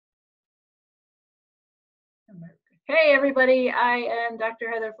Hey everybody, I am Dr.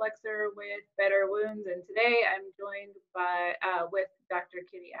 Heather Flexer with Better Wounds, and today I'm joined by with Dr.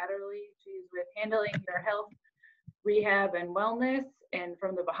 Kiti Adderley. She's with Handling Your Health, Rehab, and Wellness, and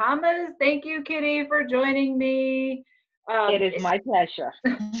from the Bahamas. Thank you, Kiti, for joining me. It is my pleasure.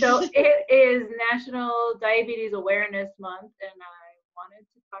 So it is National Diabetes Awareness Month, and I wanted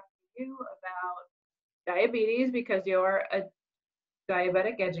to talk to you about diabetes because you're a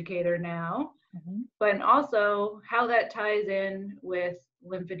diabetic educator now, but also how that ties in with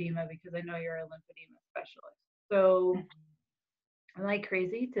lymphedema because I know you're a lymphedema specialist. So, am I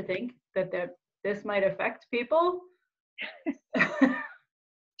crazy to think that this might affect people?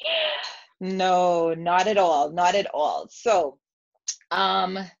 No, not at all. Not at all. So,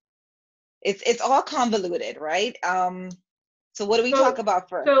 um, it's all convoluted, right? So what do we talk So, about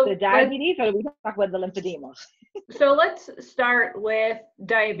first? The so let's diabetes, or do we talk about the lymphedema? so let's start with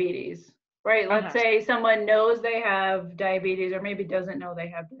diabetes, right? Let's Uh-huh. say someone knows they have diabetes, or maybe doesn't know they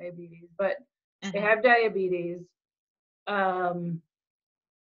have diabetes, but they hmm have diabetes. Um,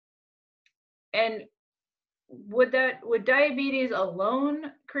 and would diabetes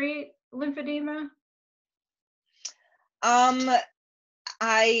alone create lymphedema? Um,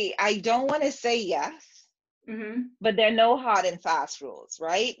 I don't want to say yes, Mm-hmm. but there are no hard and fast rules,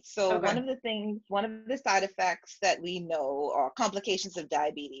 right? So Okay. one of the side effects that we know, or complications of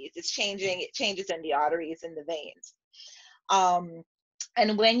diabetes, is changes in the arteries and the veins. Um,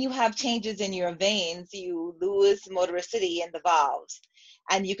 And when you have changes in your veins, you lose motoricity in the valves.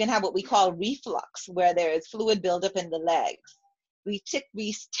 And you can have what we call reflux, where there is fluid buildup in the legs. We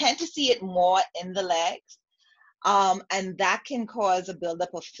tend to see it more in the legs, and that can cause a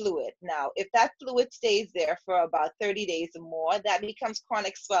buildup of fluid. Now, if that fluid stays there for about 30 days or more, that becomes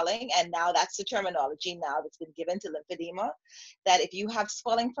chronic swelling. And now that's the terminology now that's been given to lymphedema, that if you have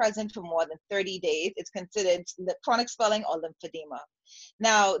swelling present for more than 30 days, it's considered chronic swelling or lymphedema.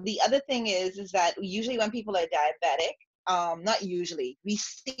 Now, the other thing is that usually when people are diabetic, not usually, we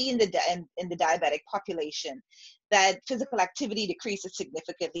see in the diabetic population that physical activity decreases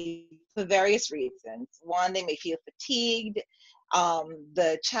significantly for various reasons. One, they may feel fatigued.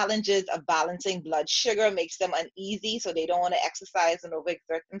 The challenges of balancing blood sugar makes them uneasy, so they don't want to exercise and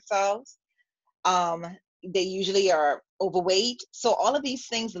overexert themselves. um, they usually are overweight. So all of these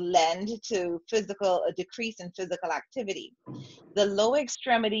things lend to a decrease in physical activity. The lower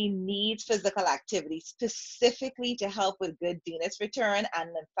extremity needs physical activity specifically to help with good venous return and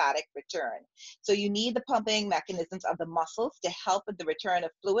lymphatic return. So you need the pumping mechanisms of the muscles to help with the return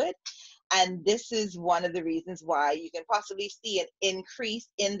of fluid. And this is one of the reasons why you can possibly see an increase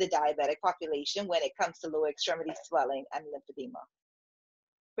in the diabetic population when it comes to lower extremity swelling and lymphedema.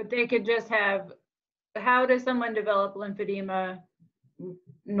 But they could just have. How does someone develop lymphedema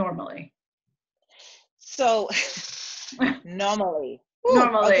normally? So normally, okay.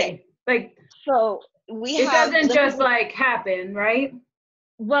 Normally, like So we it have doesn't just lymphedema. like happen, right?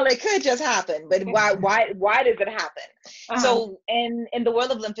 Well, it could just happen, but why does it happen? Uh-huh. So in the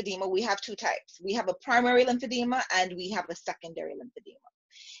world of lymphedema, we have two types. We have a primary lymphedema and we have a secondary lymphedema.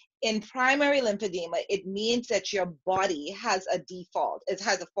 In primary lymphedema, it means that your body has a default, it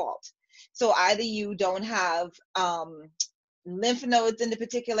has a fault. So either you don't have lymph nodes in the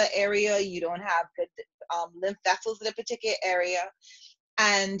particular area, you don't have good lymph vessels in a particular area,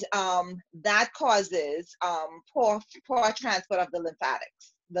 and that causes poor transport of the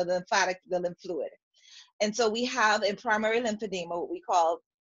lymph fluid. And so we have in primary lymphedema what we call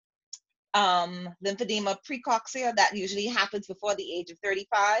lymphedema precoxia that usually happens before the age of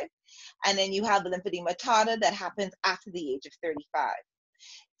 35, and then you have the lymphedema tarda that happens after the age of 35.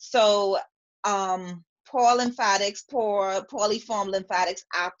 So poorly formed lymphatics,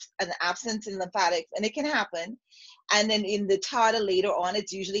 an absence in lymphatics, and it can happen. And then in the tarda later on,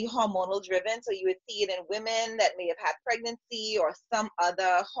 it's usually hormonal driven. So you would see it in women that may have had pregnancy or some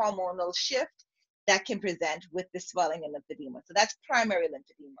other hormonal shift that can present with the swelling and lymphedema. So that's primary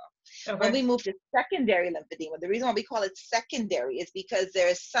lymphedema. When Okay. we move to secondary lymphedema, the reason why we call it secondary is because there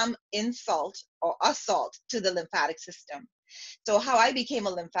is some insult or assault to the lymphatic system. So how I became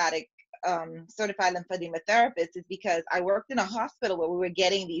a certified lymphedema therapist is because I worked in a hospital where we were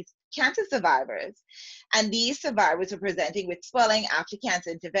getting these cancer survivors, and these survivors were presenting with swelling after cancer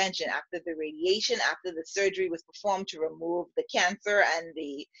intervention, after the radiation, after the surgery was performed to remove the cancer and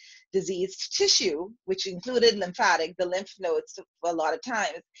the diseased tissue, which included the lymph nodes a lot of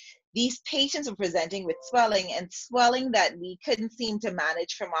times. These patients were presenting with swelling, and swelling that we couldn't seem to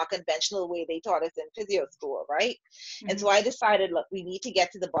manage from our conventional way they taught us in physio school, right? And so Mm-hmm. I decided, look, we need to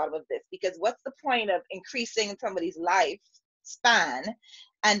get to the bottom of this, because what's the point of increasing somebody's life span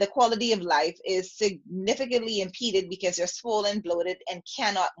and the quality of life is significantly impeded because they're swollen, bloated, and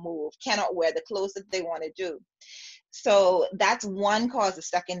cannot move, cannot wear the clothes that they want to do. So that's one cause of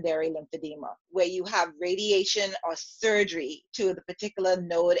secondary lymphedema, where you have radiation or surgery to the particular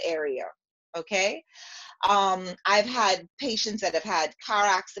node area. Okay. I've had patients that have had car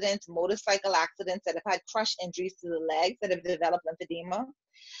accidents, motorcycle accidents, that have had crush injuries to the legs that have developed lymphedema.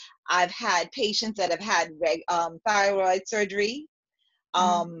 I've had patients that have had thyroid surgery.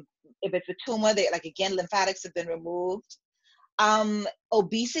 If it's a tumor, they, like, again, lymphatics have been removed.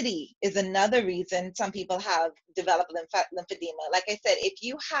 Obesity is another reason some people have developed lymphedema. Like I said, if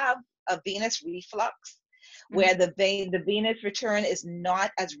you have a venous reflux, where the venous return is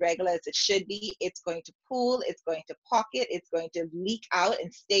not as regular as it should be, it's going to pool, it's going to pocket, it's going to leak out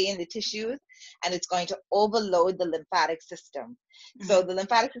and stay in the tissues, and it's going to overload the lymphatic system. So the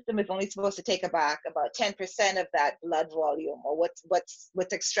lymphatic system is only supposed to take about 10% of that blood volume, or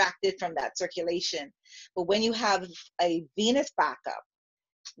what's extracted from that circulation. But when you have a venous backup,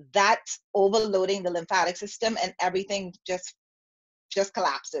 that's overloading the lymphatic system, and everything just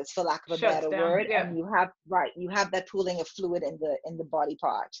collapses, for lack of a Shuts better down. word. Yeah. And you have that pooling of fluid in the body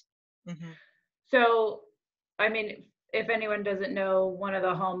part. So, I mean, if anyone doesn't know, one of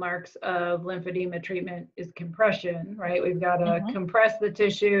the hallmarks of lymphedema treatment is compression, right? We've got to compress the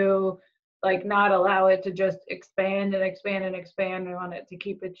tissue, like not allow it to just expand and expand and expand. We want it to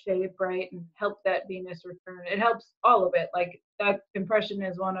keep its shape, right? And help that venous return. It helps all of it. Like, that compression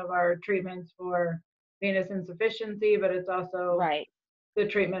is one of our treatments for venous insufficiency, but it's also the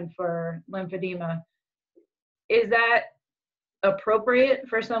treatment for lymphedema. Is that appropriate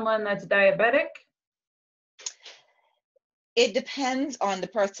for someone that's diabetic? It depends on the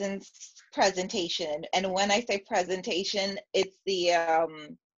person's presentation. And when I say presentation, it's the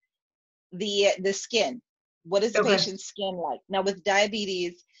skin. What is the patient's skin like? Now, with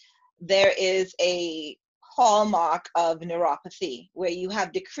diabetes, there is a hallmark of neuropathy where you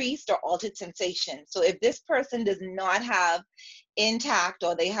have decreased or altered sensation. So if this person does not have intact,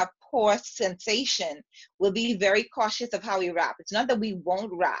 or they have poor sensation, we'll be very cautious of how we wrap. It's not that we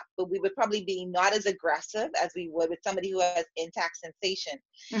won't wrap, but we would probably be not as aggressive as we would with somebody who has intact sensation.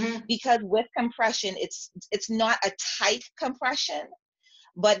 Because with compression, it's not a tight compression,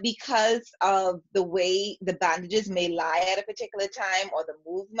 but because of the way the bandages may lie at a particular time, or the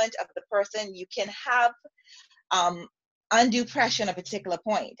movement of the person, you can have undue pressure on a particular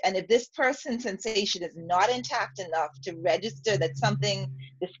point. And if this person's sensation is not intact enough to register that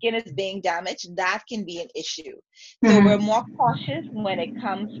the skin is being damaged, that can be an issue. So we're more cautious when it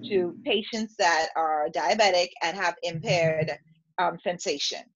comes to patients that are diabetic and have impaired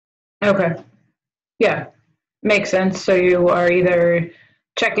sensation. Okay. Yeah, makes sense. So you are either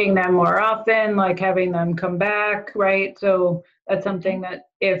checking them more often, like having them come back, right? So that's something that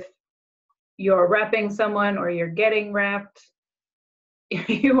if you're wrapping someone or you're getting wrapped,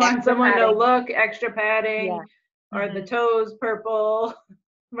 you want extra someone padding. To look extra padding, or the toes purple,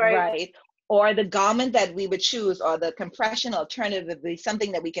 right? Or the garment that we would choose, or the compression alternative, would be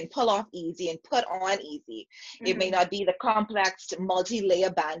something that we can pull off easy and put on easy. It may not be the complex multi-layer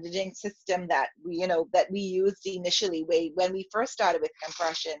bandaging system that we used initially when we first started with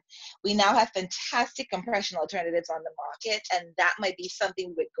compression. We now have fantastic compression alternatives on the market, and that might be something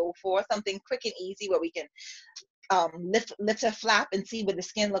we would go for, something quick and easy where we can lift a flap and see what the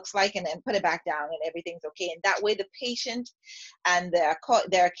skin looks like, and then put it back down and everything's okay. And that way the patient and their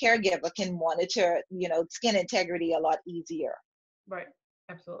caregiver can monitor, skin integrity a lot easier. Right,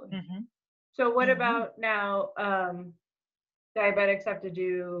 absolutely. So what about now, diabetics have to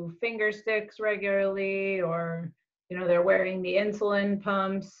do finger sticks regularly, or, they're wearing the insulin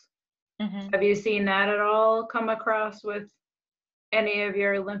pumps. Have you seen that at all come across with any of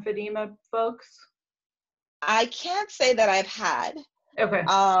your lymphedema folks? I can't say that I've had.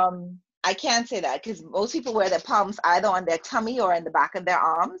 I can't say that, because most people wear their pumps either on their tummy or in the back of their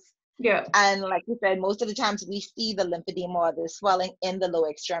arms. And like you said, most of the times we see the lymphedema or the swelling in the lower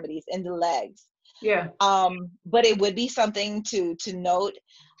extremities, in the legs. But it would be something to note.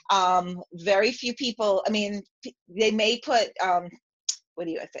 Very few people, they may put,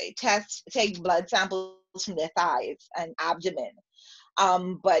 take blood samples from their thighs and abdomen.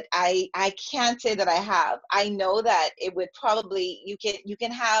 But I can't say that I have. I know that it would probably, you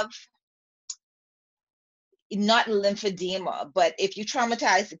can have not lymphedema, but if you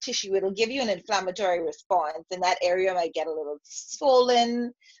traumatize the tissue, it'll give you an inflammatory response, and that area might get a little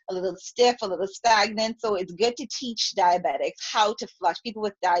swollen, a little stiff, a little stagnant. So it's good to teach diabetics how to flush, people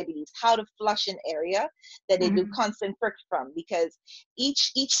with diabetes, how to flush an area that they do Mhm. constant prick from, because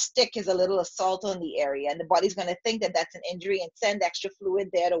each stick is a little assault on the area, and the body's going to think that that's an injury and send extra fluid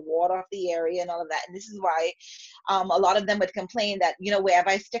there to ward off the area and all of that. And this is why a lot of them would complain that, you know, wherever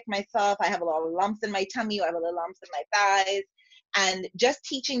I stick myself, I have a lot of lumps in my tummy, or I have a little lumps in my thighs. And just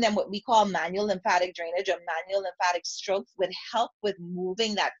teaching them what we call manual lymphatic drainage or manual lymphatic strokes would help with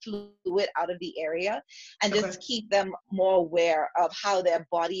moving that fluid out of the area, and Okay. just keep them more aware of how their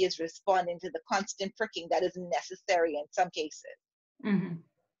body is responding to the constant pricking that is necessary in some cases. Mhm.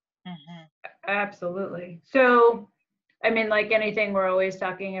 Hmm. Absolutely. So, I mean, like anything, we're always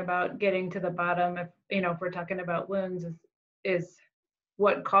talking about getting to the bottom. If if we're talking about wounds, is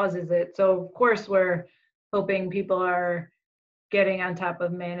what causes it. So, of course, we're hoping people are getting on top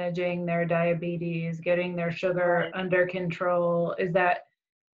of managing their diabetes, getting their sugar Right. under control. Is that,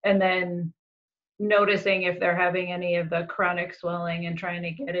 and then noticing if they're having any of the chronic swelling and trying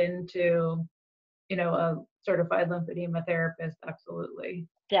to get into, a certified lymphedema therapist. Absolutely.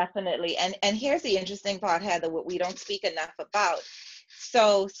 Definitely. And here's the interesting part, Heather, what we don't speak enough about.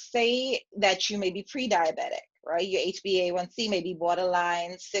 So say that you may be pre-diabetic, right? Your HbA1c may be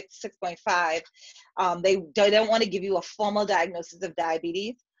borderline 6.5. They don't want to give you a formal diagnosis of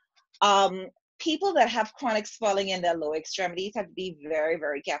diabetes. Um, People that have chronic swelling in their lower extremities have to be very,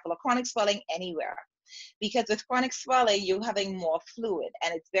 very careful, or chronic swelling anywhere, because with chronic swelling, you're having more fluid,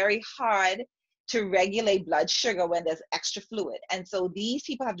 and it's very hard to regulate blood sugar when there's extra fluid. And so these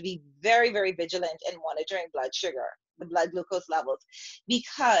people have to be very, very vigilant in monitoring blood sugar, the blood glucose levels,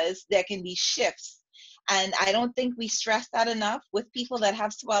 because there can be shifts. And I don't think we stress that enough with people that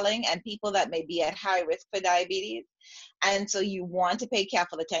have swelling and people that may be at high risk for diabetes. And so you want to pay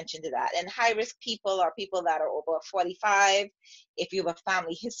careful attention to that. And high risk people are people that are over 45. If you have a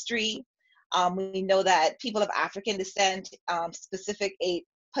family history, we know that people of African descent, Pacific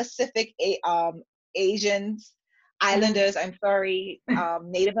Asians, Mhm. Islanders, I'm sorry,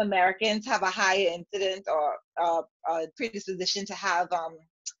 Native Americans have a higher incidence or predisposition to have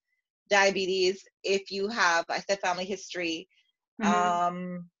diabetes. If you have, I said family history, Mhm.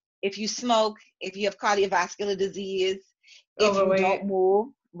 um, if you smoke, if you have cardiovascular disease, if you don't Overweight.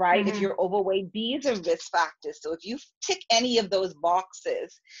 move, right? If Mhm. you're overweight, these are risk factors. So if you tick any of those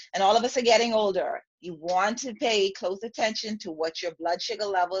boxes, and all of us are getting older, you want to pay close attention to what your blood sugar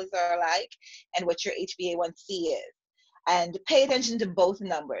levels are like and what your HbA1c is. And pay attention to both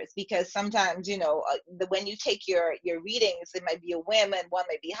numbers, because sometimes, when you take your readings, it might be a whim and one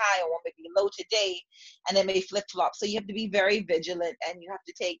may be high or one may be low today, and it may flip flop. So you have to be very vigilant, and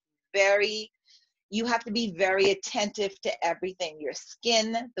very you have to be very attentive to everything: your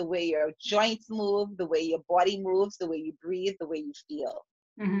skin, the way your joints move, the way your body moves, the way you breathe, the way you feel.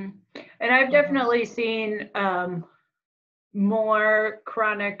 Mhm. And I've Hmm. definitely seen more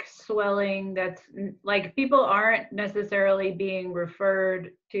chronic swelling that's like people aren't necessarily being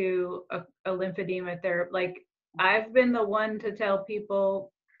referred to a lymphedema therapy. Like I've been the one to tell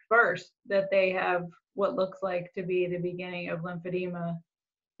people first that they have what looks like to be the beginning of lymphedema.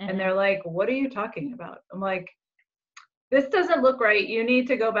 And Hmm. they're like, what are you talking about? I'm like, this doesn't look right. You need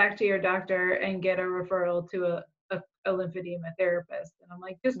to go back to your doctor and get a referral to a lymphedema therapist. And I'm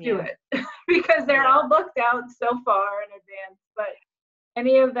like, just do Yeah, it because they're yeah. all booked out so far in advance. But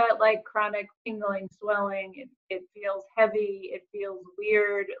any of that like chronic tingling, swelling, it feels heavy, it feels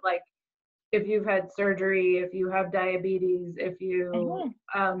weird. Like if you've had surgery, if you have diabetes, if you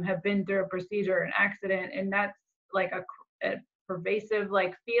Hmm. have been through a procedure, an accident, and that's like a pervasive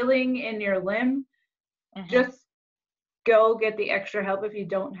like feeling in your limb, Hmm. just go get the extra help if you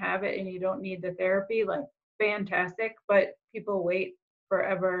don't have it and you don't need the therapy. Like fantastic, but people wait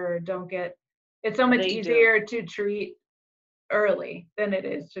forever, don't get, it's so much They do. easier to treat early than it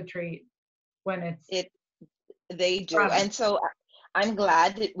is to treat when it's It They do. chronic. And so I'm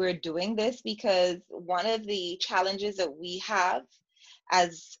glad that we're doing this, because one of the challenges that we have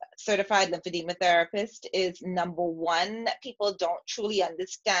as certified lymphedema therapist is, number one, people don't truly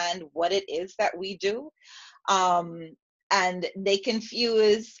understand what it is that we do. Um, and they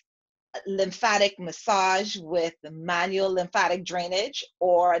confuse lymphatic massage with manual lymphatic drainage,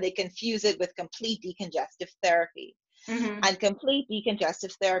 or they confuse it with complete decongestive therapy. Hmm. And complete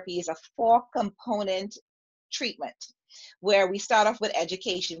decongestive therapy is a 4-component treatment, where we start off with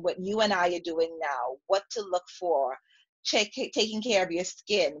education, what you and I are doing now, what to look for, taking care of your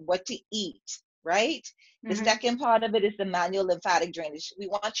skin, what to eat, right? The Mm-hmm. second part of it is the manual lymphatic drainage. We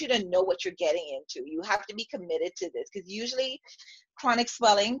want you to know what you're getting into. You have to be committed to this, because usually chronic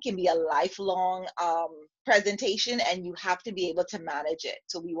swelling can be a lifelong presentation, and you have to be able to manage it.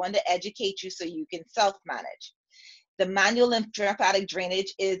 So we want to educate you so you can self-manage. The manual lymphatic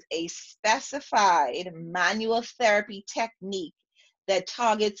drainage is a specified manual therapy technique that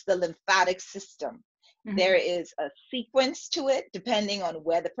targets the lymphatic system. Mm-hmm. There is a sequence to it depending on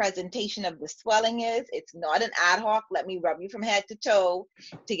where the presentation of the swelling is. It's not an ad hoc, let me rub you from head to toe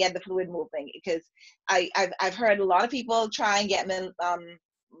to get the fluid moving, because I've heard a lot of people try and get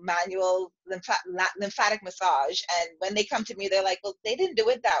manual lymphatic massage, and when they come to me, they're like, well, they didn't do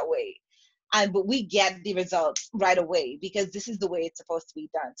it that way. But we get the results right away because this is the way it's supposed to be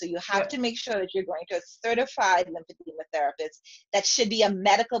done. So you have Yep. to make sure that you're going to a certified lymphedema therapist. That should be a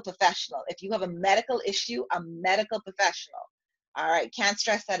medical professional. If you have a medical issue, a medical professional. All right, can't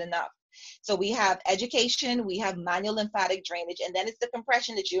stress that enough. So we have education, we have manual lymphatic drainage, and then it's the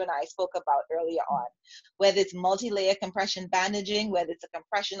compression that you and I spoke about earlier on. Whether it's multi-layer compression bandaging, whether it's a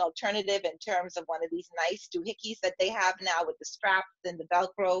compression alternative in terms of one of these nice doohickeys that they have now with the straps and the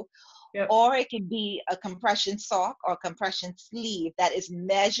Velcro, Yep. or it could be a compression sock or compression sleeve that is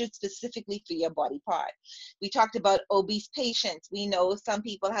measured specifically for your body part. We talked about obese patients. We know some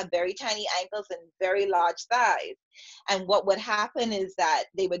people have very tiny ankles and very large thighs. And what would happen is that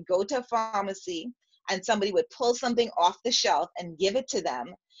they would go to a pharmacy and somebody would pull something off the shelf and give it to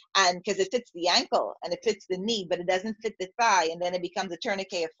them. And because it fits the ankle and it fits the knee, but it doesn't fit the thigh, and then it becomes a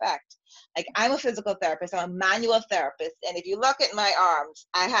tourniquet effect. Like, I'm a physical therapist, I'm a manual therapist, and if you look at my arms,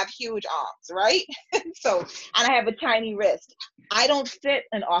 I have huge arms, right? So, and I have a tiny wrist. I don't fit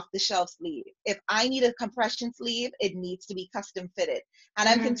an off-the-shelf sleeve. If I need a compression sleeve, it needs to be custom fitted, and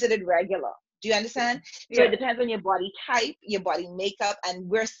I'm Mm-hmm. considered regular. Do you understand? So it Yeah. depends on your body type, your body makeup, and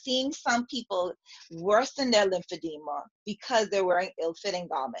we're seeing some people worsen their lymphedema because they're wearing ill-fitting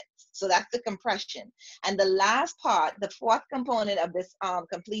garments. So that's the compression. And the last part, the fourth component of this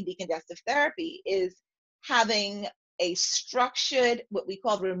complete decongestive therapy, is having a structured, what we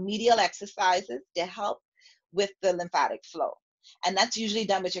call remedial exercises to help with the lymphatic flow. And that's usually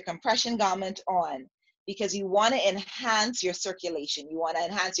done with your compression garment on, because you want to enhance your circulation. You want to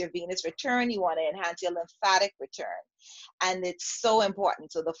enhance your venous return. You want to enhance your lymphatic return. And it's so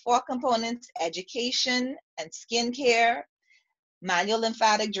important. So the four components: education and skincare, manual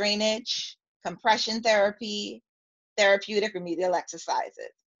lymphatic drainage, compression therapy, therapeutic remedial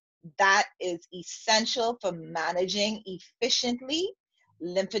exercises. That is essential for managing efficiently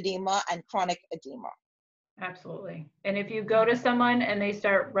lymphedema and chronic edema. Absolutely. And if you go to someone and they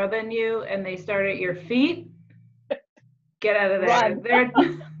start rubbing you and they start at your feet, get out of there.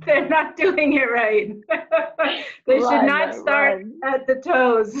 Run, They're not doing it right. They should run, not start run, at the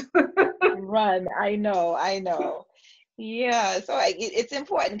toes. run. I know, I know. Yeah, so it's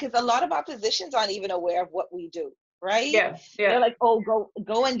important because a lot of our physicians aren't even aware of what we do, right? Yeah, They're yeah. like, oh,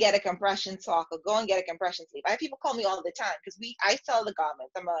 go and get a compression sock, or go and get a compression sleeve. I have people call me all the time because I sell the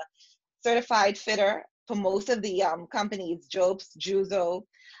garments. I'm a certified fitter for most of the companies, Jobs, Juzo,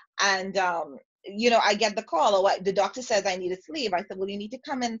 and I get the call, or what, the doctor says I need a sleeve. I said, well, you need to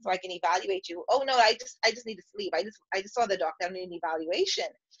come in so I can evaluate you. Oh no, I just need a sleeve. I just saw the doctor. I don't need an evaluation.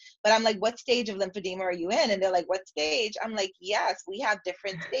 But I'm like, what stage of lymphedema are you in? And they're like, what stage? I'm like, yes, we have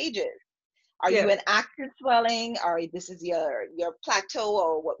different stages. Are you Yeah. in active swelling? Or this is your plateau,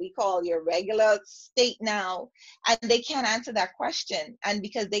 or what we call your regular state now? And they can't answer that question, and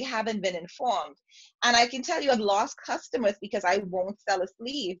because they haven't been informed. And I can tell you, I've lost customers because I won't sell a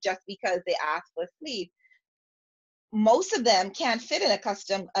sleeve just because they ask for a sleeve. Most of them can't fit in a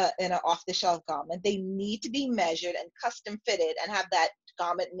custom in an off-the-shelf garment. They need to be measured and custom fitted and have that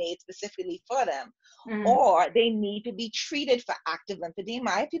garment made specifically for them, Mm-hmm. or they need to be treated for active lymphedema.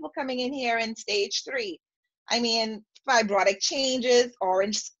 I have people coming in here in stage 3. I mean, fibrotic changes,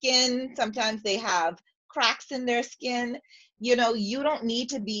 orange skin. Sometimes they have cracks in their skin. You don't need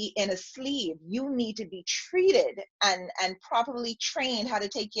to be in a sleeve. You need to be treated and properly trained how to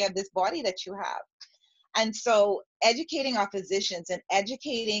take care of this body that you have. And so educating our physicians and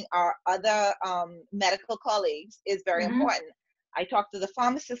educating our other medical colleagues is very Mm-hmm. important. I talk to the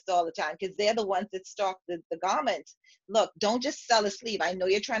pharmacists all the time because they're the ones that stock the garments. Look, don't just sell a sleeve. I know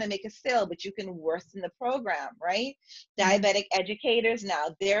you're trying to make a sale, but you can worsen the program, right? Mm-hmm. Diabetic educators now,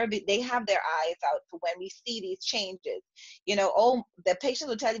 they have their eyes out for when we see these changes. Oh, the patient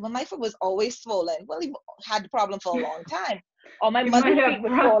will tell you, well, my foot was always swollen. Well, he had the problem for a long time. Or my You might mother's feet have were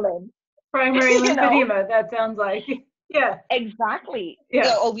swollen. primary you know lymphedema, that sounds like. Yeah, exactly.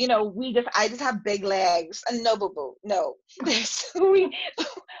 yeah. I just have big legs, and no, boo boo, no. we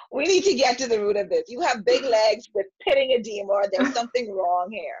We need to get to the root of this. You have big legs with pitting edema, or there's something wrong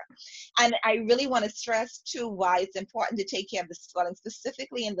here. And I really want to stress too why it's important to take care of the swelling,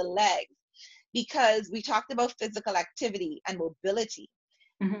 specifically in the legs, because we talked about physical activity and mobility.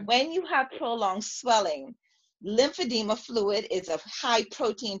 Mhm. When you have prolonged swelling, lymphedema fluid is a high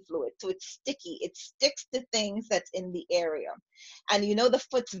protein fluid, so it's sticky. It sticks to things that's in the area. And you know the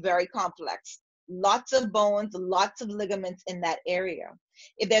foot's very complex. Lots of bones, lots of ligaments in that area.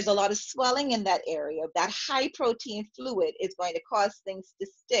 If there's a lot of swelling in that area, that high protein fluid is going to cause things to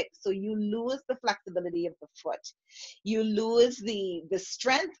stick. So you lose the flexibility of the foot. You lose the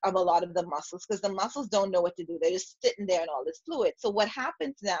strength of a lot of the muscles, because the muscles don't know what to do. They're just sitting there in all this fluid. So what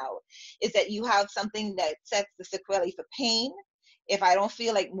happens now is that you have something that sets the sequelae for pain. If I don't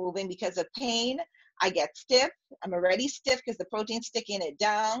feel like moving because of pain, I get stiff. I'm already stiff because the protein's sticking it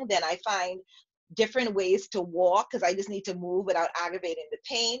down. Then I find different ways to walk because I just need to move without aggravating the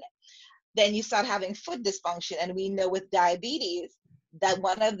pain. Then you start having foot dysfunction. And we know with diabetes that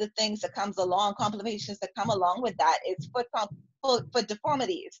one of the things that comes along, complications that come along with that, is foot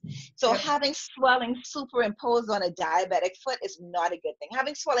deformities. So Yep. having swelling superimposed on a diabetic foot is not a good thing.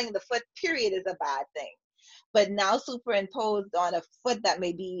 Having swelling in the foot, period, is a bad thing. But now superimposed on a foot that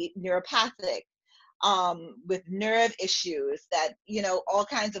may be neuropathic, with nerve issues, that, you know, all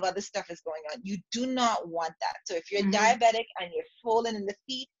kinds of other stuff is going on. You do not want that. So if you're diabetic and you're swollen in the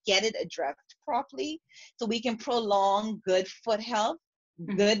feet, get it addressed properly so we can prolong good foot health,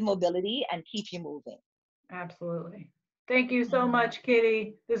 good mobility, and keep you moving. Absolutely. Thank you so much,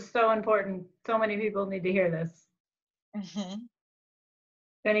 Kitty. This is so important. So many people need to hear this.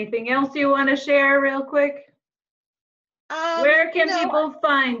 Anything else you want to share real quick? Where can No. people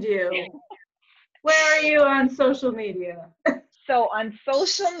find you? Where are you on social media? So on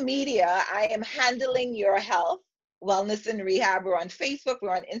social media, I am handling your health, wellness and rehab. We're on Facebook,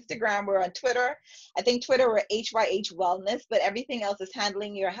 we're on Instagram, we're on Twitter. I think Twitter we're HYH Wellness, but everything else is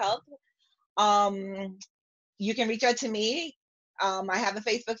handling your health. You can reach out to me. I have a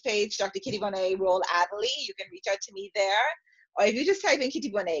Facebook page, Dr. Kiti Bonet Roll Adderley. You can reach out to me there. Or if you just type in Kiti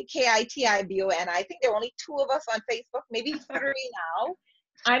Bonet, KITIBON. I think there are only 2 of us on Facebook, maybe 3 now.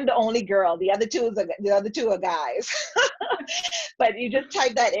 I'm the only girl. The other two are guys. But you just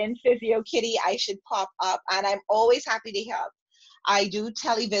type that in, Physio Kitty, I should pop up, and I'm always happy to help. I do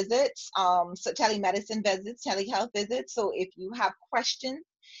televisits, so telemedicine visits, telehealth visits. So if you have questions,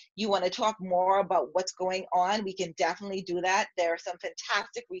 you want to talk more about what's going on, we can definitely do that. There are some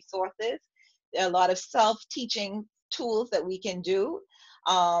fantastic resources. There are a lot of self-teaching tools that we can do.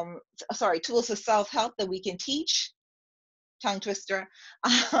 Tools for self-help that we can teach. Tongue twister.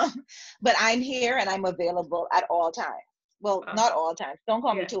 But I'm here and I'm available at all times. Well, not all times. Don't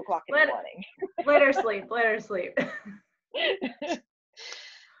call me 2 o'clock in the morning. Let her sleep. Let her sleep.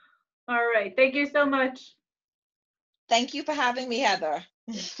 All right. Thank you so much. Thank you for having me, Heather.